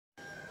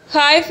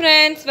Hi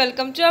friends,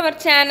 welcome to our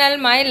channel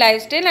My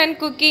Lifestyle and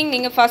Cooking.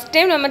 நீங்க first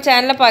time நம்ம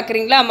சேனலை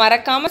பார்க்கறீங்களா?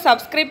 மறக்காம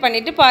subscribe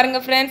பண்ணிட்டு பாருங்க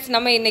friends.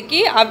 நம்ம இன்னைக்கு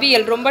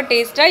அவியல் ரொம்ப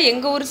டேஸ்டா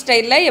எங்க ஊர்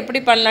ஸ்டைல்ல எப்படி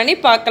பண்ணலாம்னு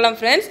பார்க்கலாம்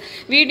friends.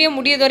 வீடியோ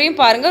முடியதோரையும்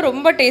பாருங்க,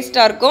 ரொம்ப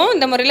டேஸ்டா இருக்கும்.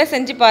 இந்த முறையில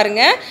செஞ்சு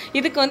பாருங்க.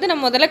 இதுக்கு வந்து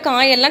நம்ம முதல்ல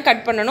காய் எல்லாம்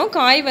கட் பண்ணனும்.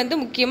 காய் வந்து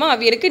முக்கியமா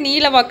அவியலுக்கு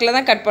நீல வாக்குல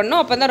தான் கட்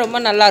பண்ணனும். அப்பதான்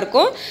ரொம்ப நல்லா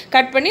இருக்கும்.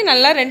 கட் பண்ணி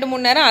நல்லா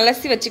 2-3 நேரம்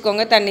அலசி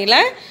வச்சுக்கோங்க தண்ணில.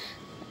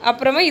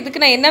 அப்புறமா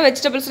இதுக்கு நான் என்ன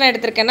வெஜிடபிள்ஸ்லாம்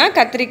எடுத்துர்க்கேன்னா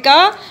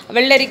கத்திரிக்காய்,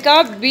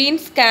 வெள்ளரிக்காய்,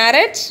 பீன்ஸ்,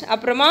 கேரட்,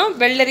 அப்புறமா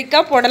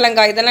வெள்ளரிக்காய்,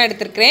 புடலங்காய் இதெல்லாம்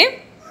எடுத்துர்க்கேன்.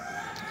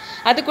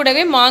 அது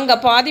கூடவே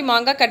மாங்காய், பாதி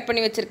மாங்காய் கட்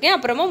பண்ணி வச்சிருக்கேன்.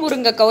 அப்புறமா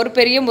முருங்கைக்காய், ஒரு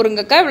பெரிய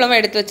முருங்கைக்காய்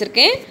இவ்வளவு எடுத்து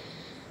வச்சிருக்கேன்.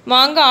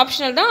 மாங்காய்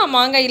ஆப்ஷனல் தான்,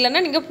 மாங்காய்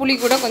இல்லைன்னா நீங்கள் புளி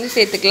கூட கொஞ்சம்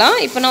சேர்த்துக்கலாம்.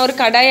 இப்போ நான் ஒரு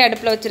கடாயை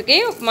அடுப்பில்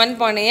வச்சுருக்கேன், மண்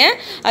பானையை.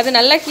 அது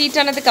நல்லா ஹீட்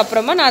ஆனதுக்கு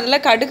அப்புறமா நான்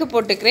அதில் கடுகு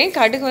போட்டுக்கிறேன்.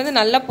 கடுகு வந்து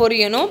நல்லா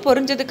பொரியணும்.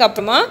 பொரிஞ்சதுக்கு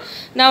அப்புறமா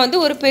நான் வந்து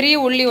ஒரு பெரிய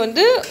உள்ளி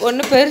வந்து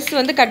ஒன்று பெருசு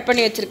வந்து கட்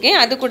பண்ணி வச்சுருக்கேன்.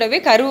 அது கூடவே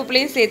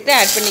கருவேப்பிலையும் சேர்த்து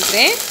ஆட்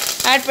பண்ணிக்கிறேன்.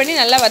 ஆட் பண்ணி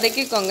நல்லா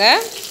வதக்கிக்கோங்க.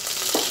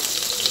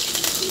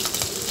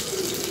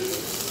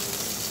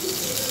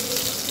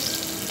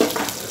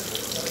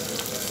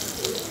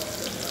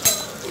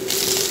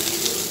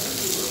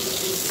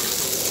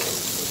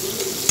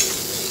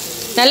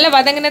 நல்லா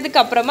வதங்கினதுக்கு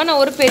அப்புறமா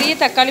நான் ஒரு பெரிய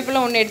தக்காளி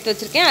பழம் ஒன்று எடுத்து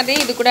வச்சுருக்கேன்.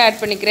 அதையும் இது கூட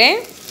ஆட் பண்ணிக்கிறேன்.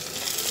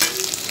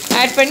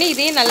 ஆட் பண்ணி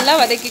இதையும் நல்லா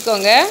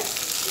வதக்கிக்கோங்க.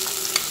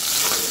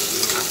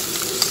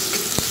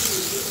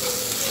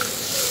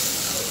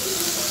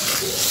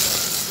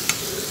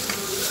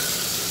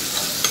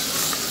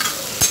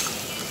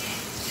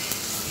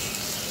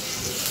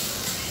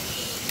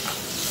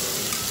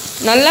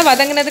 நல்லா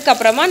வதங்கினதுக்கு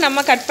அப்புறமா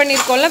நம்ம கட்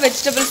பண்ணியிருக்கோம்ல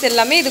வெஜிடபிள்ஸ்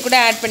எல்லாமே இது கூட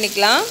ஆட்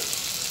பண்ணிக்கலாம்.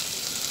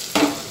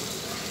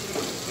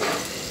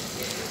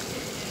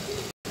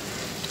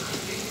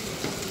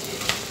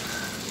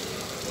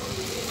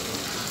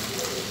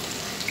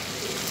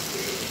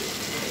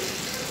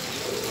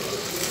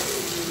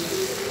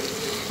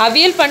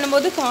 அவியல்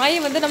பண்ணும்போது காயை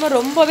வந்து நம்ம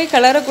ரொம்பவே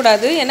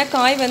கிளறக்கூடாது. ஏன்னா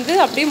காய் வந்து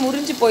அப்படியே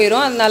முறிஞ்சு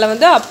போயிடும். அதனால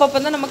வந்து அப்பப்போ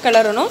தான் நம்ம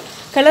கிளறணும்.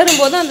 கிளறும்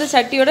போது அந்த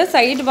சட்டியோட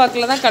சைடு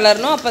பாக்கில் தான்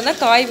கிளறணும். அப்போ தான்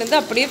காய் வந்து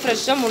அப்படியே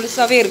ஃப்ரெஷ்ஷாக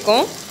முழுசாகவே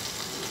இருக்கும்.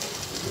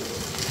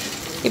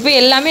 இப்போ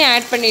எல்லாமே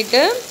ஆட்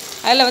பண்ணிவிட்டு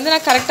அதில் வந்து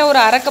நான் கரெக்டாக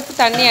ஒரு 1/2 கப்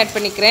தண்ணி ஆட்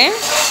பண்ணிக்கிறேன்.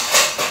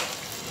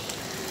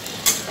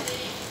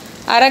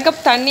 1/2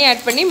 கப் தண்ணி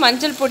ஆட் பண்ணி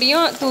மஞ்சள்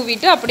பொடியும்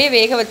தூவிட்டு அப்படியே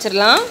வேக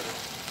வச்சிடலாம்.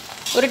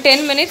 ஒரு 10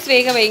 மினிட்ஸ்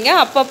வேக வைங்க.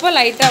 அப்பப்போ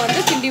லைட்டாக வந்து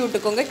கிண்டி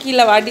விட்டுக்கோங்க.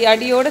 கீழே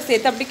அடியோடு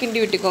சேர்த்து அப்படி கிண்டி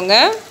விட்டுக்கோங்க.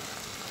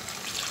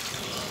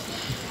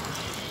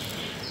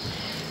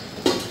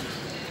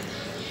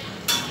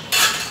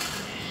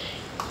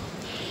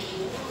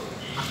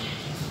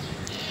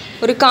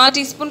 ஒரு 1/4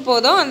 டீஸ்பூன்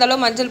போதும்.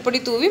 அந்தளவு மஞ்சள்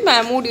பொடி தூவி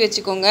மூடி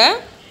வச்சுக்கோங்க.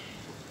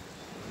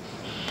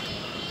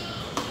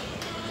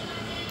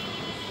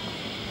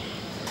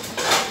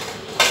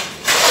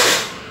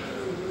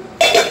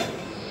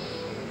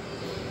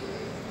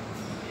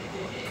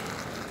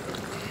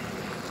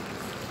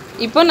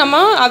 இப்போ நம்ம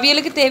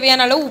அவியலுக்கு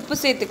தேவையான அளவு உப்பு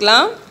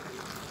சேர்த்துக்கலாம்.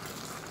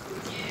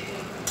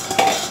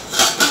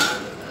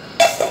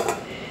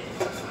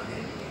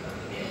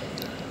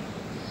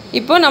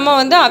 இப்போ நம்ம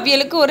வந்து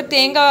அவியலுக்கு ஒரு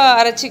தேங்காய்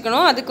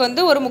அரைச்சிக்கணும். அதுக்கு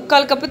வந்து ஒரு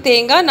 3/4 கப்பு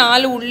தேங்காய்,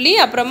 4 உள்ளி,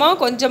 அப்புறமா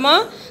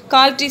கொஞ்சமாக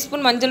 1/4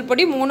 டீஸ்பூன் மஞ்சள்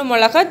பொடி, 3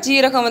 மிளகாய்,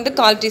 ஜீரகம் வந்து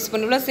 1/4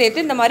 டீஸ்பூன் இவ்வளோ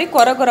சேர்த்து இந்த மாதிரி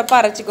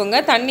கொரப்பாக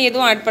அரைச்சிக்கோங்க. தண்ணி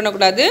எதுவும் ஆட்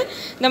பண்ணக்கூடாது.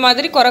 இந்த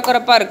மாதிரி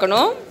கொரப்பாக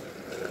இருக்கணும்.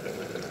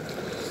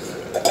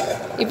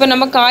 இப்போ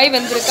நம்ம காய்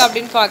வெந்திருக்கு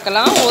அப்படின்னு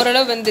பார்க்கலாம்.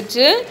 ஓரளவு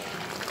வெந்துச்சு.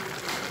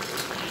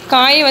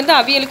 காயை வந்து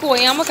அவியலுக்கு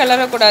ஒய்யாமல்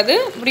கிளறக்கூடாது.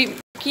 இப்படி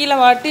கீழே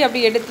வாட்டி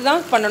அப்படி எடுத்து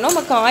தான் பண்ணணும்.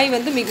 நம்ம காய்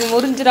வந்து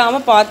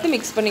முறிஞ்சிடாமல் பார்த்து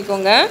மிக்ஸ்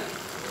பண்ணிக்கோங்க.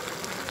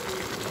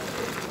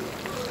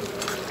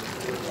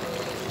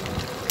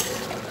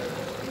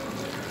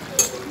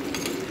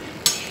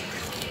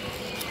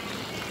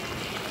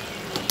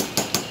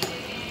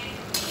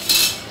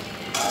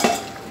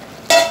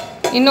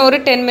 இன்னும் ஒரு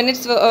 10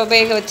 மினிட்ஸ்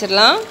வேக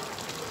வச்சிடலாம்.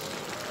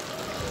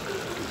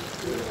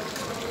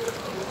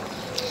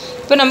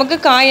 இப்போ நமக்கு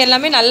காய்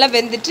எல்லாமே நல்லா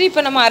வெந்துட்டு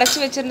இப்போ நம்ம அரைச்சி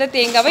வச்சுருந்த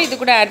தேங்காவை இது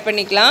கூட ஆட்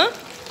பண்ணிக்கலாம்.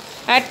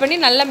 ஆட் பண்ணி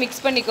நல்லா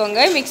மிக்ஸ்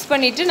பண்ணிக்கோங்க. மிக்ஸ்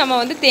பண்ணிவிட்டு நம்ம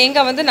வந்து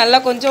தேங்காய் வந்து நல்லா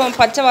கொஞ்சம்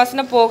பச்சை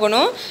வாசனை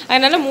போகணும்.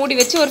 அதனால் மூடி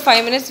வச்சு ஒரு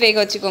 5 மினிட்ஸ் வேக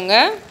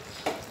வச்சுக்கோங்க.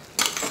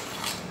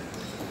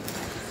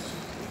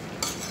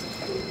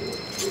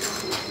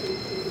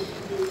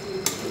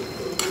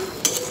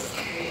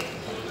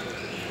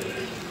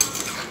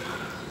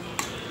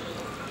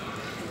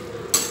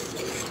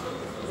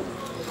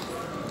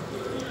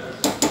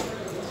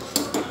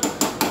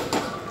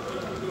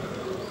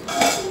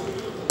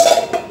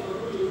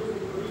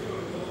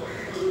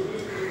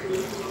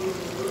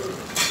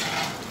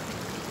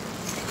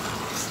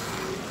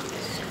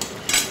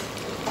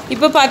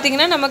 இப்போ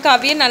பார்த்தீங்கன்னா நமக்கு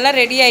அவியல் நல்லா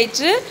ரெடி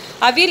ஆயிடுச்சு.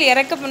 அவியல்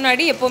இறக்க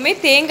முன்னாடி எப்போவுமே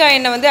தேங்காய்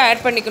எண்ணெய் வந்து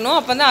ஆட் பண்ணிக்கணும்.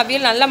 அப்போ தான்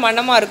அவியல் நல்லா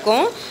மணமாக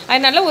இருக்கும்.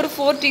 அதனால ஒரு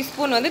 4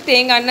 டீஸ்பூன் வந்து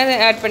தேங்காய்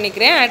எண்ணெய் ஆட்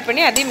பண்ணிக்கிறேன். ஆட்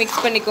பண்ணி அதையும்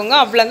மிக்ஸ் பண்ணிக்கோங்க.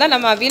 அவ்வளோதான்,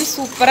 நம்ம அவியல்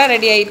சூப்பராக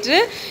ரெடி ஆயிடுச்சு.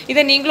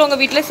 இதை நீங்களும்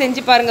உங்கள் வீட்டில்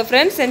செஞ்சு பாருங்கள்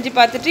ஃப்ரெண்ட்ஸ். செஞ்சு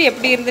பார்த்துட்டு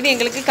எப்படி இருந்துன்னு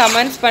எங்களுக்கு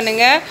கமெண்ட்ஸ்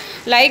பண்ணுங்கள்,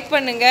 லைக்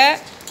பண்ணுங்கள்.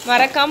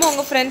 மறக்காமல்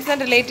உங்கள் ஃப்ரெண்ட்ஸ்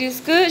அண்ட்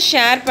ரிலேட்டிவ்ஸ்க்கு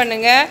ஷேர்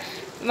பண்ணுங்கள்.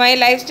 My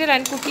life style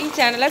and cooking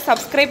சேனலை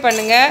சப்ஸ்கிரைப்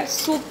பண்ணுங்கள்.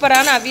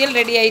 சூப்பரான அவியல்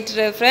ரெடி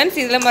ஆகிட்டு ஃப்ரெண்ட்ஸ்.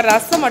 இதில் நம்ம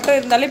ரசம் மட்டும்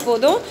இருந்தாலே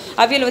போதும்,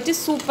 அவியல் வச்சு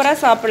சூப்பராக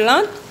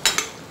சாப்பிட்லாம்.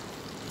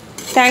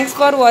 தேங்க்ஸ்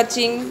ஃபார்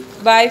வாட்சிங்.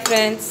 Bye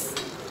friends.